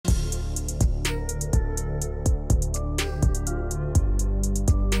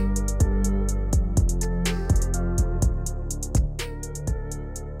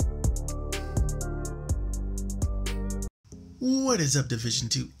What is up, Division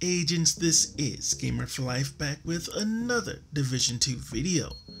 2 agents? This is Gamer4Life back with another Division 2 video.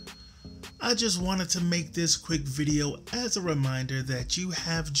 I just wanted to make this quick video as a reminder that you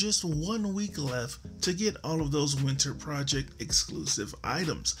have just 1 week left to get all of those winter project exclusive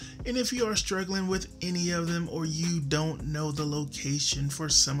items. And if you are struggling with any of them or you don't know the location for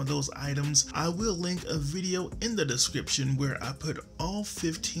some of those items, I will link a video in the description where I put all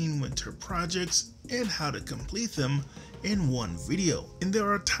 15 winter projects and how to complete them in one video, and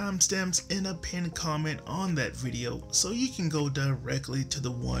there are timestamps in a pinned comment on that video so you can go directly to the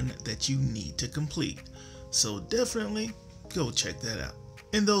one that you need to complete. So definitely go check that out.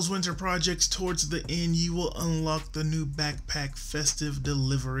 In those winter projects, towards the end you will unlock the new backpack festive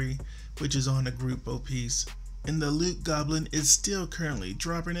delivery, which is on a group piece, and the loot goblin is still currently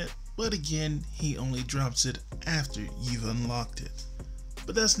dropping it, but again he only drops it after you've unlocked it.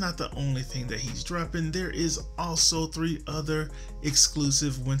 But that's not the only thing that he's dropping. There is also 3 other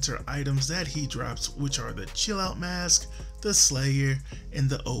exclusive winter items that he drops, which are the Chill Out Mask, the Slayer, and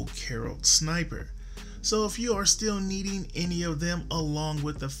the Old Carol Sniper. So if you are still needing any of them along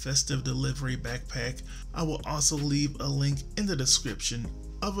with the festive delivery backpack, I will also leave a link in the description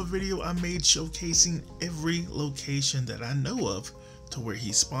of a video I made showcasing every location that I know of to where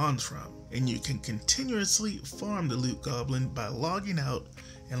he spawns from. And you can continuously farm the loot goblin by logging out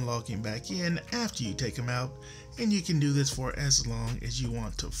and logging back in after you take him out, and you can do this for as long as you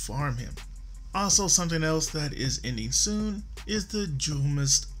want to farm him. Also, something else that is ending soon is the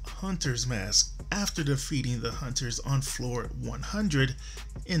Jewelmist Hunter's Mask after defeating the hunters on floor 100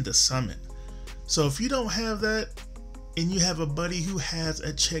 in the summon. So if you don't have that and you have a buddy who has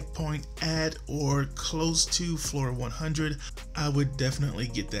a checkpoint at or close to floor 100, I would definitely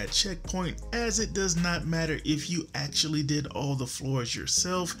get that checkpoint, as it does not matter if you actually did all the floors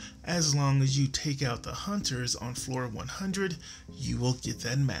yourself. As long as you take out the hunters on floor 100, you will get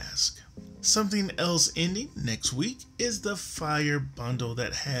that mask. Something else ending next week is the Fire Bundle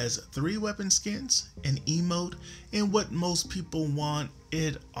that has 3 weapon skins, an emote, and what most people want,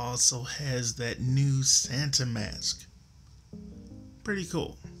 it also has that new Santa mask. Pretty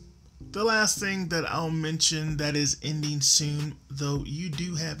cool. The last thing that I'll mention that is ending soon, though you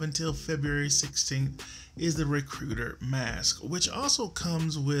do have until February 16th, is the Recruiter Mask, which also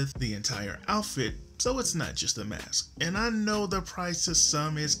comes with the entire outfit, so it's not just a mask. And I know the price to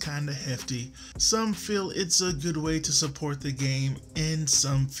some is kinda hefty. Some feel it's a good way to support the game, and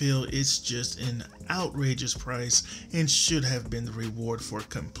some feel it's just an outrageous price and should have been the reward for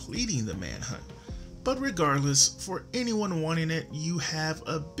completing the manhunt. But regardless, for anyone wanting it, you have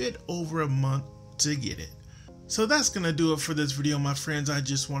a bit over a month to get it. So that's gonna do it for this video, my friends. I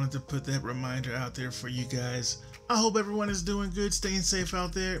just wanted to put that reminder out there for you guys. I hope everyone is doing good, staying safe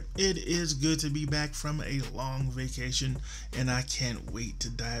out there. It is good to be back from a long vacation, and I can't wait to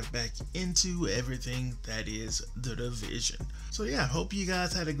dive back into everything that is the Division. So yeah, hope you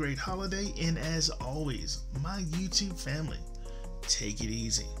guys had a great holiday, and as always, my YouTube family, take it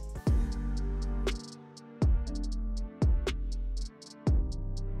easy.